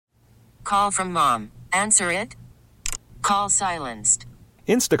Call from mom. Answer it. Call silenced.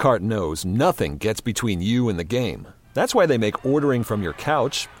 Instacart knows nothing gets between you and the game. That's why they make ordering from your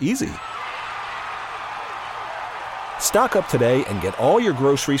couch easy. Stock up today and get all your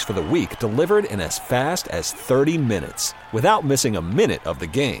groceries for the week delivered in as fast as 30 minutes without missing a minute of the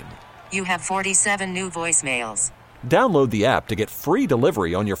game. You have 47 new voicemails. Download the app to get free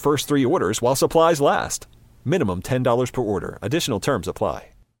delivery on your first 3 orders while supplies last. Minimum $10 per order. Additional terms apply.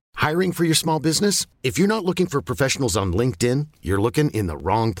 Hiring for your small business? If you're not looking for professionals on LinkedIn, you're looking in the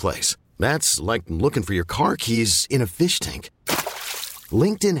wrong place. That's like looking for your car keys in a fish tank.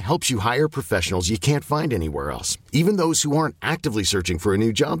 LinkedIn helps you hire professionals you can't find anywhere else, even those who aren't actively searching for a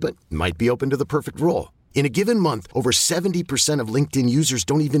new job but might be open to the perfect role. In a given month, over 70% of LinkedIn users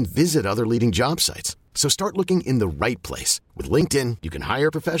don't even visit other leading job sites. So start looking in the right place. With LinkedIn, you can hire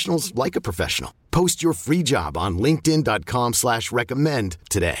professionals like a professional. Post your free job on linkedin.com/recommend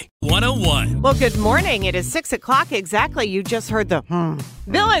today. 101. Well, good morning. It is 6 o'clock exactly. You just heard the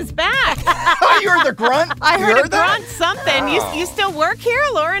Bill is back. Oh, you heard the grunt? I You heard a that? grunt something. Oh. You still work here?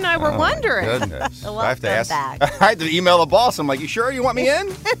 Laura and I were wondering. Goodness. I have to Welcome ask. back. I had to email the boss. I'm like, you sure you want me in?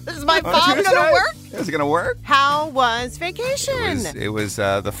 Is my On phone going to Tuesday? work? Is it going to work? How was vacation? It was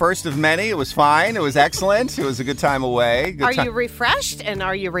the first of many. It was fine. It was excellent. It was a good time away. Are you refreshed and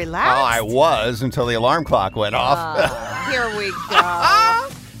are you relaxed? Oh, I was until the alarm clock went off. Here we go.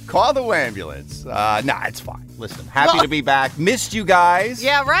 Call the ambulance. Nah, it's fine. Listen, happy to be back. Missed you guys.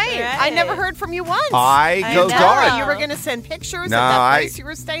 Yeah, right. Right. I never heard from you once. I go know. dark. You were going to send pictures No, of that I- place you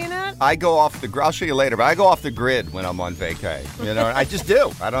were staying at? I go off the. I'll show you later, but I go off the grid when I'm on vacay. You know, I just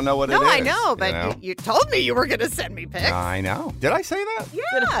do. I don't know what it is. No, I know, but you know? you told me you were going to send me pics. I know. Did I say that? Yeah.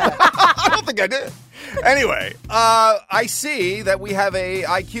 I don't think I did. Anyway, I see that we have a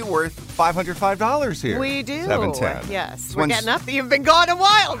IQ worth $505 here. We do. 710. Yes. This We're one's- getting up. You've been gone a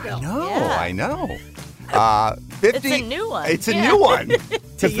while, Bill. No, Yeah. I know. 50. It's a new one. It's a new one.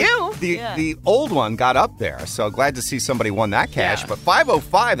 To you. The old one got up there, so glad to see somebody won that cash. Yeah. But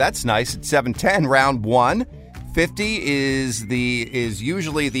 505, that's nice. It's 710, round one. 50 is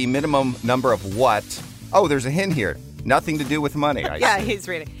usually the minimum number of what? Oh, there's a hint here. Nothing to do with money. I Yeah, see. he's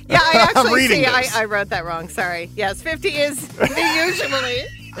reading. Yeah, I actually reading see. this. I wrote that wrong. Sorry. Yes, 50 is the usually.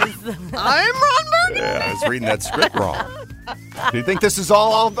 I'm Ron Burgundy. Yeah, I was reading that script wrong. Do you think this is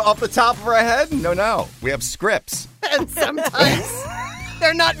all off the top of our head? No. We have scripts. And sometimes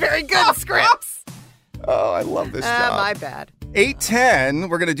they're not very good scripts. Oh, I love this job. My bad. 8:10,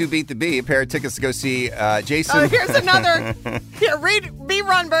 we're going to do Beat the Bee. A pair of tickets to go see Jason. Oh, here's another. Here, be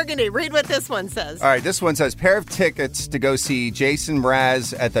Ron Burgundy. Read what this one says. All right, this one says, pair of tickets to go see Jason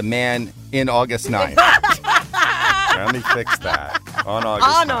Mraz at the Man in August 9th. Let me fix that. On August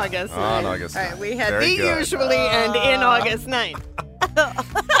 9th. On August 9th. On August 9th. All right, we had Very the good. usually and in August 9th.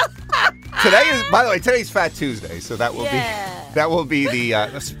 Today's Fat Tuesday, so that will Yeah. be the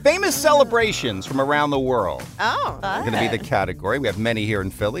famous celebrations from around the world. Oh. Going to be the category. We have many here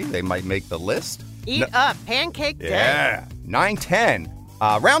in Philly. They might make the list. Eat up. Pancake day. Yeah. 9:10.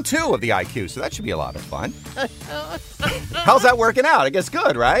 Round 2 of the IQ, so that should be a lot of fun. How's that working out? I guess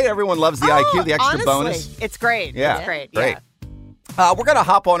good, right? Everyone loves the IQ, the extra honestly, bonus. It's great. Yeah. It's great. Great. Yeah. We're going to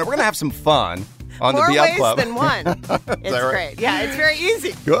hop on it. We're going to have some fun on More the Be Up ways Club. than one. It's that right? great. Yeah, it's very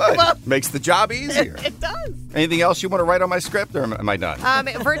easy. Good. Well, Makes the job easier. it does. Anything else you want to write on my script, or am I done?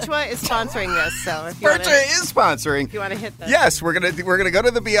 Virtua is sponsoring this, so if you Virtua is sponsoring. If you want to hit the... Yes, we're gonna go to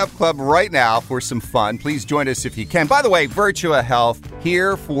the Be Up Club right now for some fun. Please join us if you can. By the way, Virtua Health,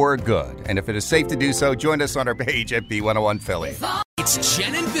 here for good. And if it is safe to do so, join us on our page at B101 Philly. It's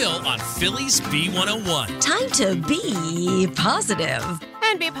Jen and Bill on Philly's B101. Time to be positive.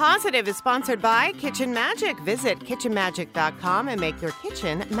 And Be Positive is sponsored by Kitchen Magic. Visit kitchenmagic.com and make your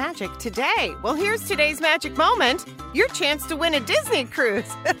kitchen magic today. Well, here's today's magic moment. Your chance to win a Disney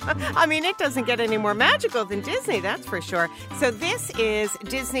cruise. I mean, it doesn't get any more magical than Disney, that's for sure. So this is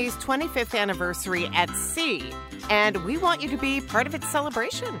Disney's 25th anniversary at sea. And we want you to be part of its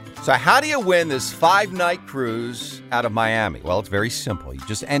celebration. So how do you win this 5-night cruise out of Miami? Well, it's very simple. You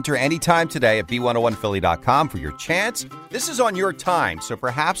just enter anytime today at B101Philly.com for your chance. This is on your time, so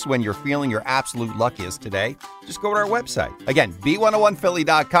perhaps when you're feeling your absolute luckiest today, just go to our website. Again,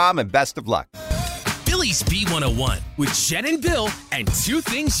 B101Philly.com, and best of luck. Philly's B101 with Jen and Bill and 2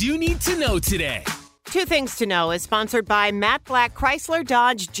 things you need to know today. 2 Things to Know is sponsored by Matt Black Chrysler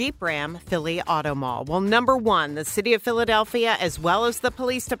Dodge Jeep Ram Philly Auto Mall. Well, number 1, the City of Philadelphia as well as the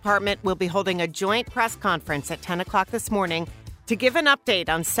police department will be holding a joint press conference at 10 o'clock this morning to give an update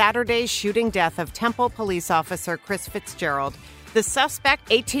on Saturday's shooting death of Temple police officer Chris Fitzgerald. The suspect,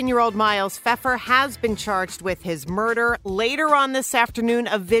 18-year-old Miles Pfeffer, has been charged with his murder. Later on this afternoon,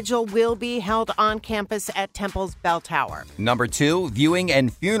 a vigil will be held on campus at Temple's Bell Tower. Number 2, viewing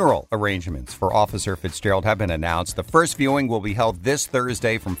and funeral arrangements for Officer Fitzgerald have been announced. The first viewing will be held this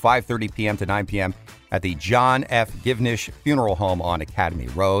Thursday from 5:30 p.m. to 9 p.m. at the John F. Givnish Funeral Home on Academy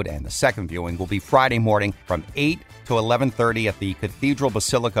Road. And the second viewing will be Friday morning from 8 to 11:30 at the Cathedral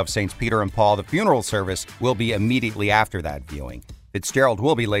Basilica of St. Peter and Paul. The funeral service will be immediately after that viewing. Fitzgerald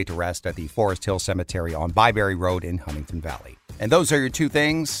will be laid to rest at the Forest Hill Cemetery on Byberry Road in Huntington Valley. And those are your 2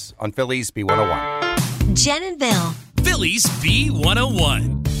 things on Phillies B101. Jen and Bill. Phillies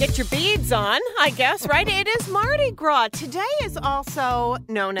B101. Get your beads on, I guess, right? It is Mardi Gras. Today is also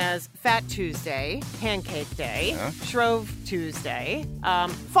known as Fat Tuesday, Pancake Day, Shrove Tuesday,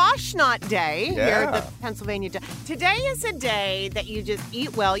 Foshnot Day, here at the Pennsylvania Day. Today is a day that you just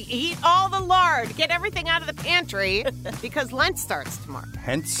eat well. You eat all the lard. Get everything out of the pantry because Lent starts tomorrow.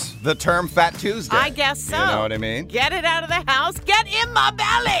 Hence the term Fat Tuesday. I guess so. You know what I mean? Get it out of the house. Get in my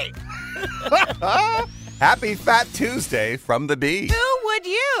belly. Happy Fat Tuesday from the Bee. Who would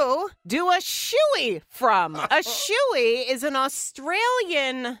you do a shoey from? A shoey is an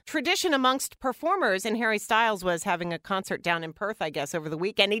Australian tradition amongst performers, and Harry Styles was having a concert down in Perth, I guess, over the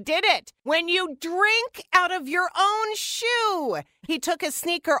weekend. He did it when you drink out of your own shoe. He took his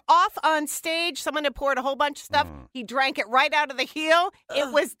sneaker off on stage. Someone had poured a whole bunch of stuff. He drank it right out of the heel.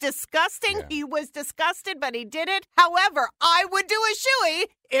 It was disgusting. Yeah. He was disgusted, but he did it. However, I would do a shoey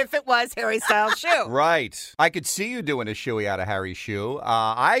if it was Harry Styles' shoe. Right. I could see you doing a shoey out of Harry's shoe.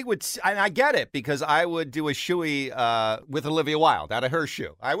 I would, and I get it, because I would do a shoey with Olivia Wilde out of her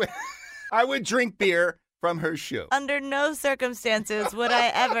shoe. I would drink beer from her shoe. Under no circumstances would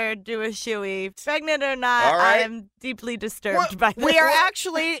I ever do a shoey. Pregnant or not, right. I am deeply disturbed by this. We are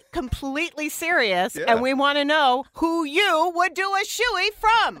actually completely serious, and we want to know who you would do a shoey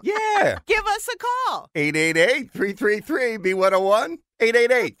from. Yeah. Give us a call. 888-333-B101.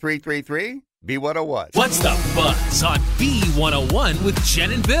 888-333-B101. What's the buzz on B101 with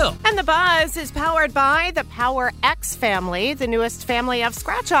Jen and Bill? And the buzz is powered by the Power X family, the newest family of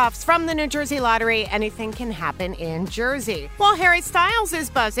scratch-offs from the New Jersey Lottery. Anything can happen in Jersey. Well, Harry Styles is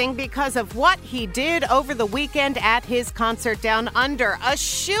buzzing because of what he did over the weekend at his concert down under. A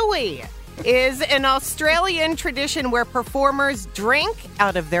shoey is an Australian tradition where performers drink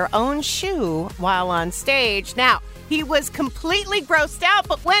out of their own shoe while on stage. Now, he was completely grossed out,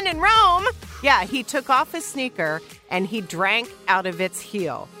 but when in Rome, he took off his sneaker and he drank out of its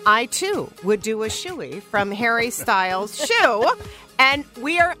heel. I, too, would do a shoey from Harry Styles' shoe. And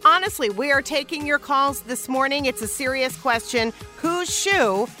we are taking your calls this morning. It's a serious question. Whose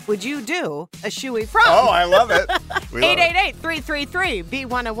shoe would you do a shoey from? Oh, I love it.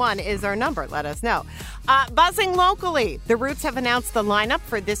 888-333-B101 is our number. Let us know. Buzzing locally, the Roots have announced the lineup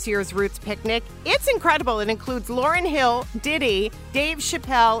for this year's Roots Picnic. It's incredible. It includes Lauryn Hill, Diddy, Dave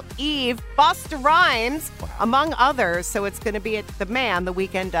Chappelle, Eve, Busta Rhymes, among others. So it's going to be at the Man the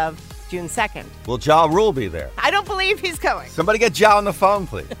weekend of June 2nd. Will Ja Rule be there? I don't believe he's going. Somebody get Ja on the phone,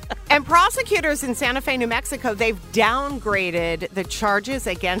 please. And prosecutors in Santa Fe, New Mexico, they've downgraded the charges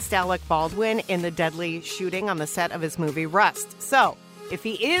against Alec Baldwin in the deadly shooting on the set of his movie Rust. So, if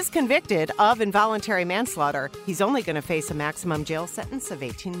he is convicted of involuntary manslaughter, he's only going to face a maximum jail sentence of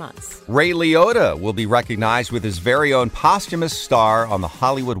 18 months. Ray Liotta will be recognized with his very own posthumous star on the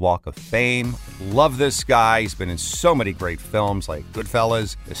Hollywood Walk of Fame. Love this guy. He's been in so many great films like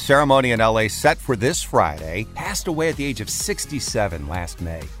Goodfellas. The ceremony in LA set for this Friday. Passed away at the age of 67 last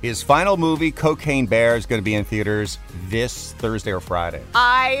May. His final movie, Cocaine Bear, is going to be in theaters this Thursday or Friday.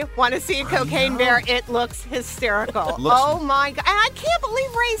 I want to see Cocaine Bear. It looks hysterical. Oh my God. And I can't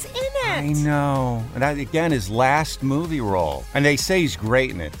believe Ray's in it. I know. And that, again, his last movie role. And they say he's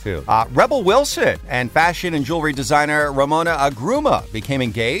great in it, too. Rebel Wilson and fashion and jewelry designer Ramona Agruma became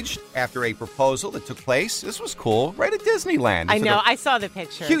engaged after a proposal that took place. This was cool. Right at Disneyland. I know. I saw the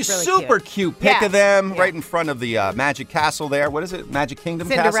picture. Cute, really super cute pic of them right in front of the Magic Castle there. What is it? Magic Kingdom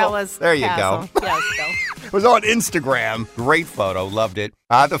Cinderella's Castle? There you castle. go. Yes, Bill. It was on Instagram. Great photo. Loved it.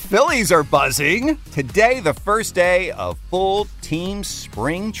 The Phillies are buzzing. Today, the first day of full team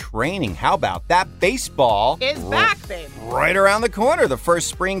spring training. How about that? Baseball is back, baby. Right around the corner. The first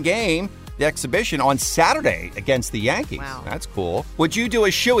spring game, the exhibition, on Saturday against the Yankees. Wow. That's cool. Would you do a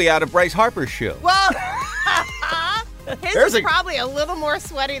shoey out of Bryce Harper's shoe? Well, his is probably a little more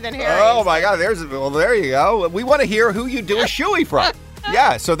sweaty than Harry's. Oh, my God. There you go. We want to hear who you do a shoey from.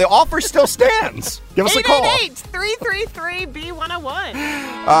 Yeah, so the offer still stands. Give us a call. 888-333-B101.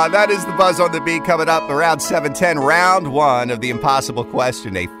 That is the buzz on the beat. Coming up around 7:10, round one of the Impossible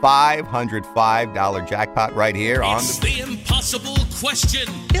Question, a $505 jackpot right here on the Impossible impossible question.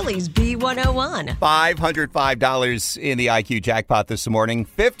 Philly's B101. $505 in the IQ jackpot this morning.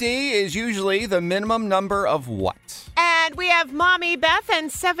 50 is usually the minimum number of what? And we have Mommy Beth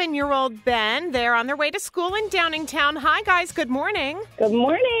and 7-year-old Ben. They're on their way to school in Downingtown. Hi, guys. Good morning. Good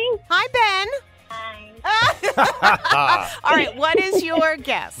morning. Hi, Ben. Hi. All right. What is your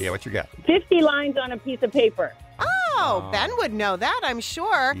guess? Yeah, what's your guess? 50 lines on a piece of paper. Oh, Ben would know that, I'm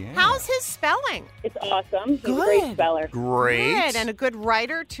sure. Yeah. How's his spelling? It's awesome. He's a Good. great speller. Great. Good. And a good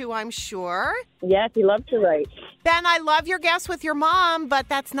writer, too, I'm sure. Yes, he loves to write. Ben, I love your guess with your mom, but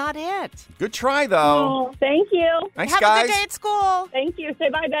that's not it. Good try, though. Oh, thank you. Thanks, Have guys. a good day at school. Thank you. Say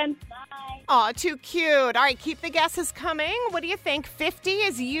bye, Ben. Bye. Aw, too cute. All right, keep the guesses coming. What do you think? 50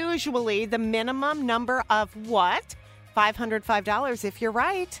 is usually the minimum number of what? $505 if you're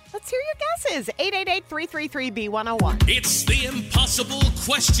right. Let's hear your guesses. 888-333-B101. It's the impossible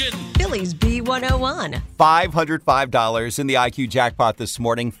question. Philly's B101. $505 in the IQ jackpot this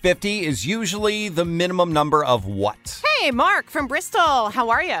morning. 50 is usually the minimum number of what? Hey, Mark from Bristol. How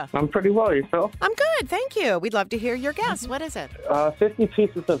are you? I'm pretty well, yourself? I'm good, thank you. We'd love to hear your guess. What is it? 50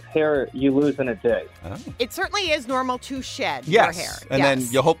 pieces of hair you lose in a day. It certainly is normal to shed Yes. your hair. And then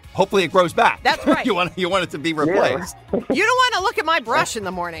you hopefully it grows back. That's right. you want it to be replaced. You don't want to look at my brush in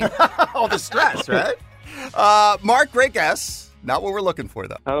the morning. All the stress, right? Mark, great guess. Not what we're looking for,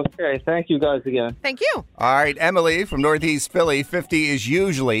 though. Okay, thank you guys again. Thank you. All right, Emily from Northeast Philly, 50 is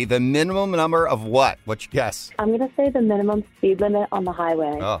usually the minimum number of what? What's your guess? I'm going to say the minimum speed limit on the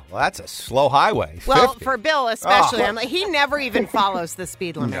highway. Oh, well, that's a slow highway. Well, 50. for Bill especially, Oh. he never even follows the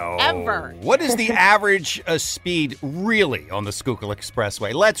speed limit. No. Ever. What is the average speed really on the Schuylkill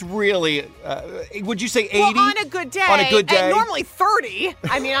Expressway? Let's really, would you say 80? Well, on a good day. On a good day? And normally 30.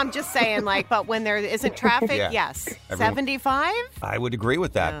 I mean, I'm just saying, but when there isn't traffic, Yeah. yes. Everyone- 75? I would agree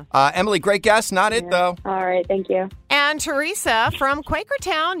with that. Emily, great guess. Not it, though. All right, thank you. And Teresa from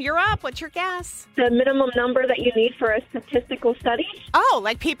Quakertown, you're up. What's your guess? The minimum number that you need for a statistical study? Oh,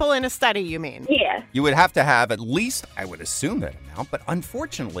 like people in a study, you mean? Yeah. You would have to have at least, I would assume, that amount, but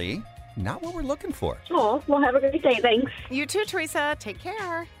unfortunately, not what we're looking for. Oh, well, have a great day. Thanks. You too, Teresa. Take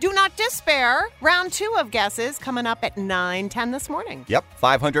care. Do not despair. Round 2 of guesses coming up at 9:10 this morning. Yep,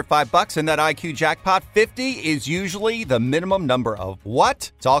 $505 in that IQ jackpot. 50 is usually the minimum number of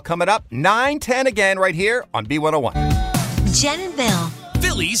what? It's all coming up. 9:10 again right here on B101. Jen and Bill.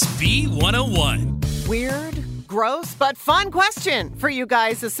 Philly's B101. Weird, gross, but fun question for you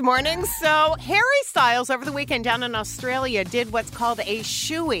guys this morning. So, Harry Styles over the weekend down in Australia did what's called a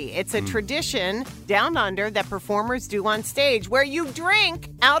shoey. It's a tradition down under that performers do on stage where you drink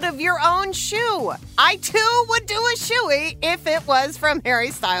out of your own shoe. I too would do a shoey if it was from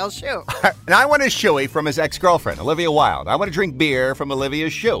Harry Styles' shoe. And I want a shoey from his ex-girlfriend, Olivia Wilde. I want to drink beer from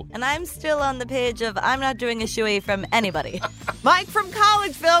Olivia's shoe. And I'm still on the page of I'm not doing a shoey from anybody. Mike from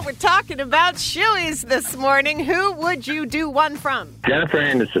Collegeville, we're talking about shoeys this morning. Who would you do one from? Jennifer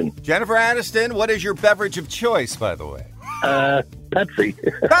Anderson. Jennifer Aniston, what is your beverage of choice, by the way? Pepsi.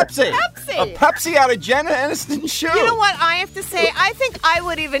 Pepsi. Pepsi. A Pepsi out of Jenna Aniston's shoe. You know what I have to say? I think I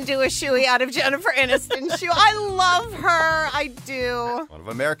would even do a shoey out of Jennifer Aniston's shoe. I love her. I do. One of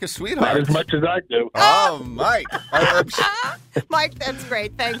America's Not sweethearts. as much as I do. Oh, Mike. Mike, that's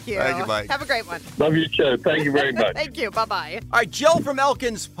great. Thank you. Thank you, Mike. Have a great one. Love your show. Thank you very much. Thank you. Bye-bye. All right, Jill from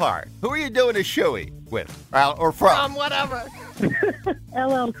Elkins Park. Who are you doing a shoey with? Or from? Whatever.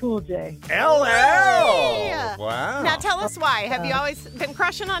 LL Cool J. LL. Hey. Wow. Now tell us why. Have you always been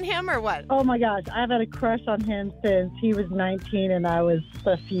crushing on him or what? Oh my gosh, I've had a crush on him since he was 19 and I was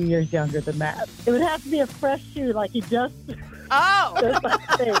a few years younger than that. It would have to be a fresh shoe, like he just Oh,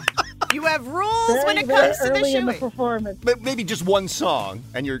 very, you have rules when it very comes to the early in the shoey. performance. But maybe just one song,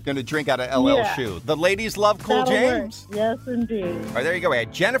 and you're going to drink out of LL Yeah. shoe. The ladies love Cool That'll James. work. Yes, indeed. All right, there you go. We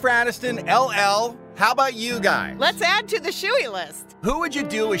had Jennifer Aniston, LL. How about you guys? Let's add to the shoey list. Who would you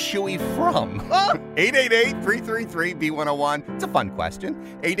do a shoey from? Oh. 888-333-B101. It's a fun question.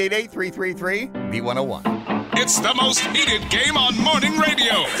 888-333-B101. It's the most heated game on morning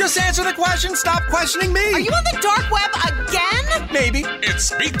radio. Just answer the question. Stop questioning me. Are you on the dark web again? Maybe. It's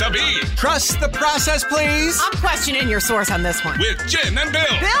Beat the Bee Trust the process, please. I'm questioning your source on this one. with Jen and Bill.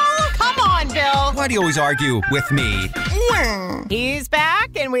 Bill, come on, Bill. Why do you always argue with me? He's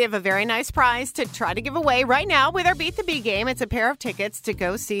back, and we have a very nice prize to try to give away right now with our Beat the Bee game. It's a pair of tickets to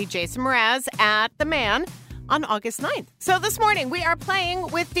go see Jason Mraz at The Man on August 9th. So this morning, we are playing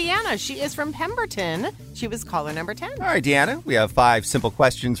with Deanna. She is from Pemberton. She was caller number 10. All right, Deanna, we have 5 simple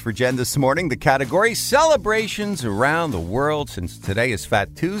questions for Jen this morning. The category, celebrations around the world. Since today is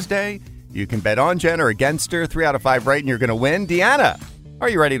Fat Tuesday, you can bet on Jen or against her. 3 out of 5 right, and you're going to win. Deanna, are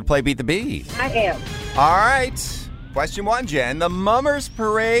you ready to play Beat the Bee? I am. All right. Question 1, Jen. The Mummers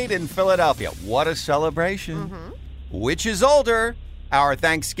Parade in Philadelphia. What a celebration. Which is older, our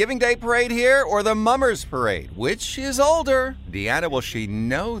Thanksgiving Day parade here or the Mummers Parade? Which is older? Deanna, will she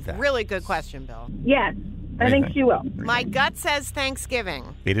know that? Really good question, Bill. Yes, I think she will. My gut says Thanksgiving.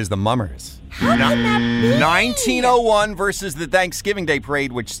 It is the Mummers. How can that be? 1901 versus the Thanksgiving Day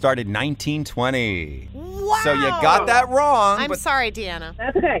parade, which started 1920. Wow. So you got that wrong. I'm sorry, Deanna.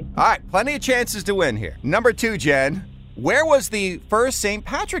 That's okay. All right, plenty of chances to win here. Number 2, Jen. Where was the first St.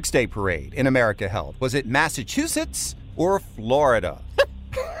 Patrick's Day parade in America held? Was it Massachusetts or Florida?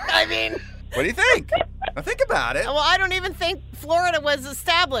 I mean, what do you think? Now think about it. well, I don't even think Florida was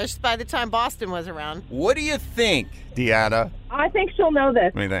established by the time Boston was around. What do you think, Deanna? I think she'll know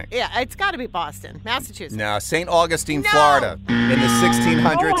this. What do you think? Yeah, it's got to be Boston, Massachusetts. No, St. Augustine, No. Florida. In the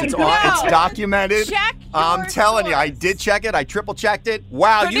 1600s, Oh it's my God. it's documented. Check I'm your telling you, I source. did check it. I triple checked it.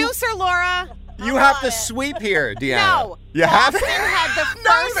 Wow, Producer Laura. you have to sweep here, Deanna. No. You have Boston had the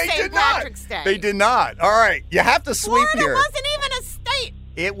No, first they St. did not. Patrick's Day. They did not. All right, you have to sweep Florida here. wasn't even a state.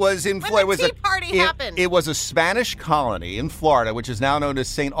 It was in When Florida. the Tea Party happened. It was a Spanish colony in Florida, which is now known as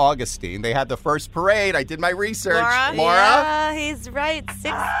St. Augustine. They had the first parade. I did my research. Laura? Yeah, he's right.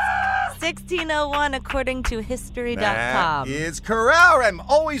 1601 according to history.com. That is correct. I'm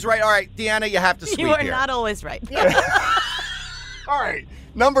always right. All right, Deanna, you have to sweep You are here. not always right. All right,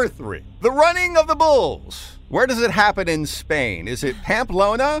 number 3. The running of the bulls. Where does it happen in Spain? Is it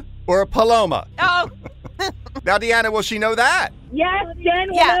Pamplona or Paloma? Oh, Now, Deanna, will she know that? Yes, Jen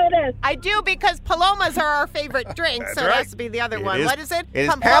will Yeah. know this. I do because palomas are our favorite drink, so it right. has to be the other one. What is it? It is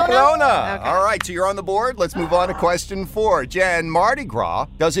Pamplona? Pamplona. Okay. All right, so you're on the board. Let's move on to question 4. Jen, Mardi Gras,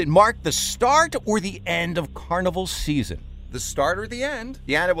 does it mark the start or the end of carnival season? The start or the end?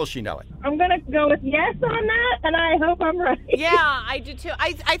 Deanna, will she know it? I'm going to go with yes on that, and I hope I'm right. Yeah, I do too.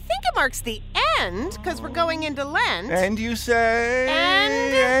 I think it marks the end because we're going into Lent. And you say?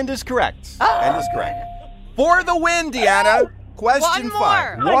 And is correct. And is correct. For the win, Deanna. Question One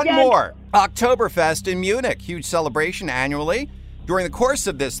 5. more. One Again. more. Oktoberfest in Munich. Huge celebration annually. During the course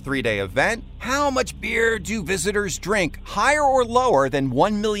of this 3-day event, how much beer do visitors drink? Higher or lower than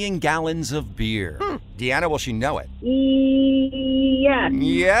 1 million gallons of beer? Deanna, will she know it? Yes.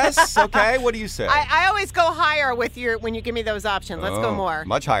 Yes? Okay, what do you say? I always go higher with when you give me those options. Let's go Oh, more.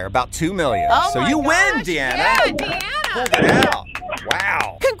 Much higher, about 2 million. Oh so my you win, gosh. Deanna. Yeah, Deanna. Pulled it out.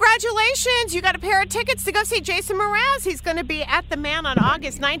 Wow. Congratulations. You got a pair of tickets to go see Jason Mraz. He's going to be at the Man on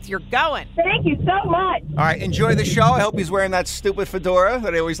August 9th. You're going. Thank you so much. All right, enjoy the show. I hope he's wearing that stupid fedora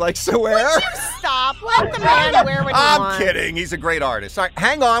that he always likes to wear. Would you stop? Let the man wear what he I'm wants. kidding. He's a great artist. All right,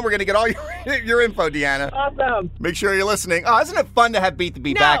 hang on. We're going to get all your info, Deanna. Awesome. Make sure you're listening. Oh, isn't it fun to have Beat the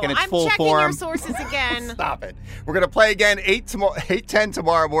Beat No, back in its I'm full checking form? your sources again. Stop it. We're going to play again 8:10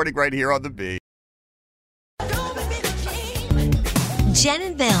 tomorrow morning right here on The Beat. Jen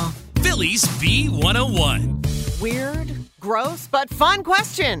and Bill. Phillies B101. Weird, gross, but fun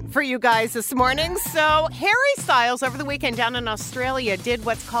question for you guys this morning. So, Harry Styles over the weekend down in Australia did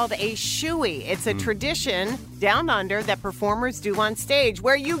what's called a shoey. It's a tradition down under that performers do on stage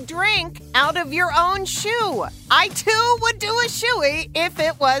where you drink out of your own shoe. I too would do a shoey if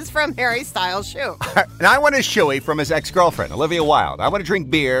it was from Harry Styles' shoe. And I want a shoey from his ex-girlfriend, Olivia Wilde. I want to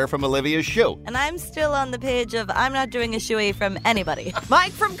drink beer from Olivia's shoe. And I'm still on the page of I'm not doing a shoey from anybody.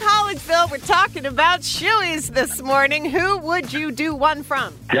 Mike from Collegeville, we're talking about shoeys this morning. Who would you do one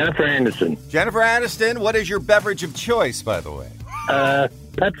from? Jennifer Anderson. Jennifer Aniston, what is your beverage of choice, by the way?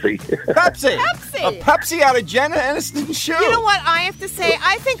 Pepsi. Pepsi. Pepsi. A Pepsi out of Jenna Aniston's shoe. You know what I have to say?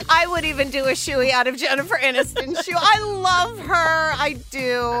 I think I would even do a shoey out of Jennifer Aniston's shoe. I love her. I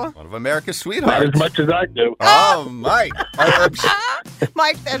do. One of America's Not sweethearts. as much as I do. Oh, Mike.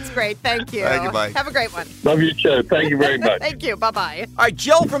 Mike, that's great. Thank you. Thank you, Mike. Have a great one. Love your show. Thank you very much. Thank you. Bye-bye. All right,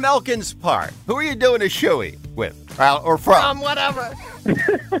 Jill from Elkins Park. Who are you doing a shoey with? Or from? Whatever.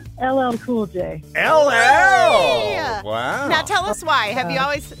 LL Cool J. LL. Yeah. Wow. Now tell us why. Have you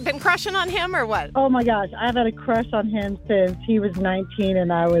always been crushing on him or what? Oh my gosh, I've had a crush on him since he was 19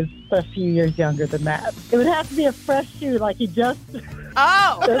 and I was a few years younger than that. It would have to be a fresh shoe, like he just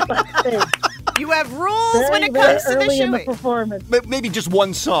Oh, like you have rules when it comes to the early in the shoey. performance. Maybe just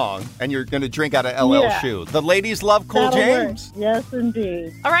one song, and you're going to drink out of LL Yeah. shoe. The ladies love Cool That'll work. James. Yes,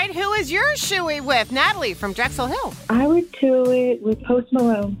 indeed. All right, who is your shoey with? Natalie from Drexel Hill. I would do it with Post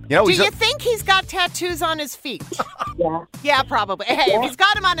Malone. You know, Do he's you think he's got tattoos on his feet? Yeah. Yeah, probably. Hey, if he's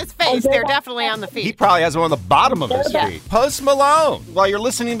got them on his face, they're definitely on the he feet. probably has one on the bottom of his Yeah. feet. Post Malone. While you're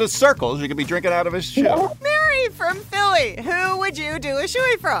listening to Circles, you could be drinking out of his shoe. Merry Mary from Philly. Who would you do a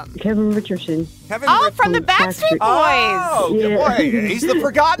shoey from? Kevin Richardson. From the Backstreet Boys. Oh, good boy. He's the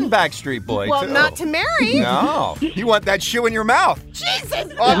forgotten Backstreet Boy, Well, too. not to Mary. No. You want that shoe in your mouth.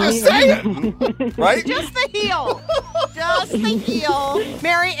 Jesus. I'm just saying. Right? Just the heel. Just the heel.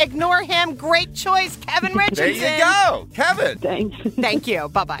 Mary, ignore him. Great choice, Kevin Richardson. There you go. Kevin. Thanks. Thank you.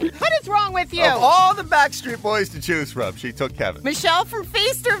 Bye-bye. What is wrong with you? Of all the Backstreet Boys to choose from, she took Kevin. Michelle from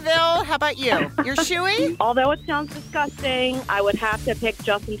Feasterville, how about you? Your shoey? Although it sounds disgusting, I would have to pick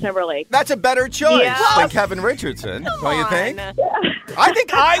Justin Timberlake. That's a better choice than Kevin Richardson, don't you think? I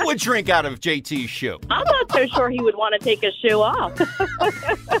think I would drink out of JT's shoe. I'm not so sure he would want to take his shoe off.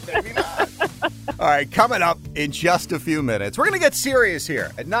 All right, coming up in just a few minutes, we're going to get serious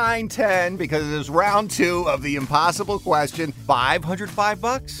here at 9:10 because it is round 2 of the impossible question.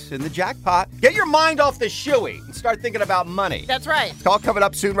 $505 in the jackpot. Get your mind off the shoey and start thinking about money. That's right. It's all coming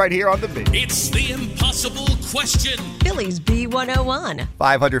up soon right here on The Beat. It's the impossible question. Philly's B101.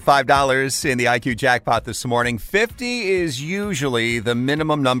 $505 in the IQ jackpot this morning. 50 is usually the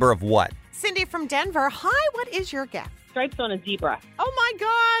minimum number of what? Cindy from Denver, hi, what is your guess? Stripes on a zebra. Oh my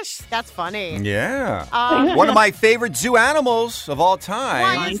gosh, that's funny. Yeah. One of my favorite zoo animals of all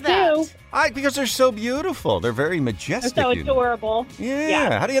time. Why is that? Because they're so beautiful. They're very majestic. So adorable.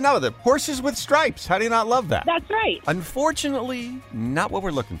 Yeah. How do you know that? Horses with stripes. How do you not love that? That's right. Unfortunately, not what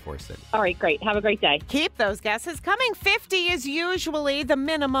we're looking for, Cindy. All right, great. Have a great day. Keep those guesses coming. 50 is usually the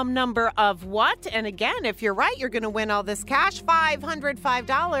minimum number of what? And again, if you're right, you're going to win all this cash,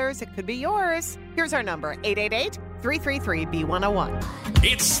 $505. It could be yours. Here's our number, 888-333-B101.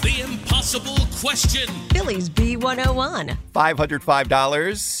 It's the impossible question. Philly's B101.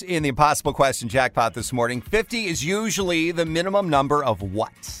 $505 in the impossible question jackpot this morning. 50 is usually the minimum number of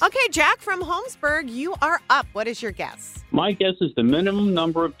what? Okay, Jack from Holmesburg, you are up. What is your guess? My guess is the minimum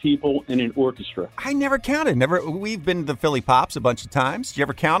number of people in an orchestra. I never counted. We've been to the Philly Pops a bunch of times. Did you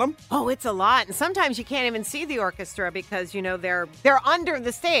ever count them? Oh, it's a lot. And sometimes you can't even see the orchestra because, you know, they're under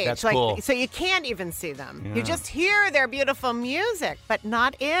the stage. That's cool. So you can't even see them. Yeah. You just hear their beautiful music, but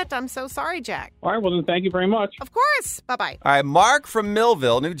not it. I'm so sorry, Jack. All right, well then, thank you very much. Of course. Bye-bye. All right, Mark from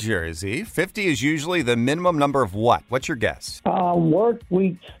Millville, New Jersey. 50 is usually the minimum number of what? What's your guess? Work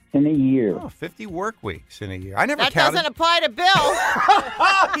weeks in a year. Oh, 50 work weeks in a year. I never That counted. doesn't apply to Bill.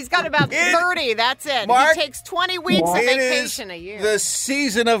 He's got about 30. That's it. Mark, he takes 20 weeks of vacation a year. The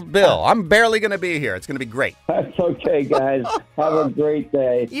season of Bill. I'm barely going to be here. It's going to be great. That's okay, guys. Have a great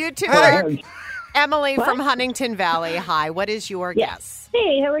day. You too. Hey. Emily from Huntington Valley. Hi. What is your guess?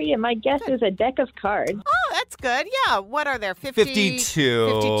 Hey, how are you? My guess is a deck of cards. Oh, that's good. Yeah. What are there? 52.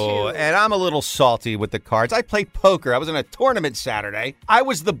 52. And I'm a little salty with the cards. I played poker. I was in a tournament Saturday. I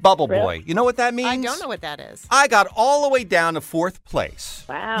was the bubble boy. You know what that means? I don't know what that is. I got all the way down to 4th place.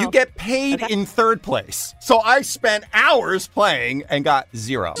 Wow. You get paid in 3rd place. So I spent hours playing and got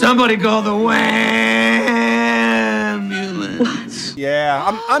 0. Somebody call the ambulance.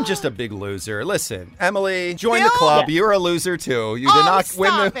 Yeah, I'm just a big loser. Listen, Emily, join Bill? the club. You're a loser, too. You did not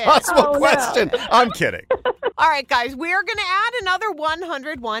win the possible question. No. I'm kidding. All right, guys, we're going to add another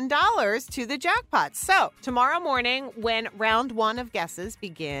 $101 to the jackpot. So tomorrow morning, when round 1 of guesses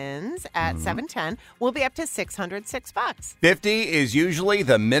begins at 7:10, we'll be up to $606. 50 is usually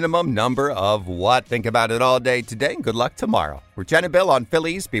the minimum number of what? Think about it all day today, and good luck tomorrow. We're Jen and Bill on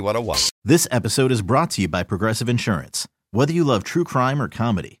Phillies B101. This episode is brought to you by Progressive Insurance. Whether you love true crime or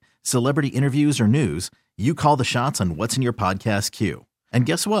comedy, celebrity interviews or news, you call the shots on what's in your podcast queue. And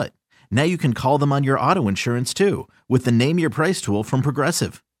guess what? Now you can call them on your auto insurance too with the Name Your Price tool from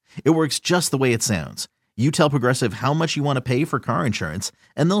Progressive. It works just the way it sounds. You tell Progressive how much you want to pay for car insurance,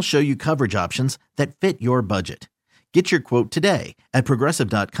 and they'll show you coverage options that fit your budget. Get your quote today at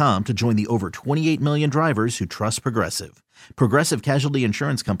Progressive.com to join the over 28 million drivers who trust Progressive. Progressive Casualty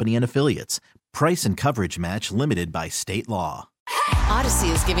Insurance Company and Affiliates. Price and coverage match limited by state law. Odyssey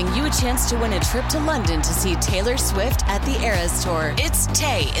is giving you a chance to win a trip to London to see Taylor Swift at the Eras Tour. It's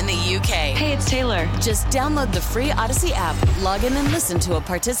Tay in the UK. Hey, it's Taylor. Just download the free Odyssey app, log in and listen to a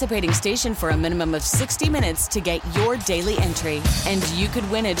participating station for a minimum of 60 minutes to get your daily entry. And you could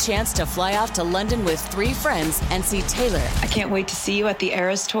win a chance to fly off to London with 3 friends and see Taylor. I can't wait to see you at the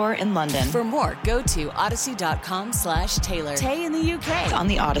Eras Tour in London. For more, go to odyssey.com/Taylor. Tay in the UK. On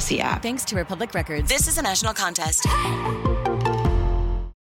the Odyssey app. Thanks to Republic Records. This is a national contest.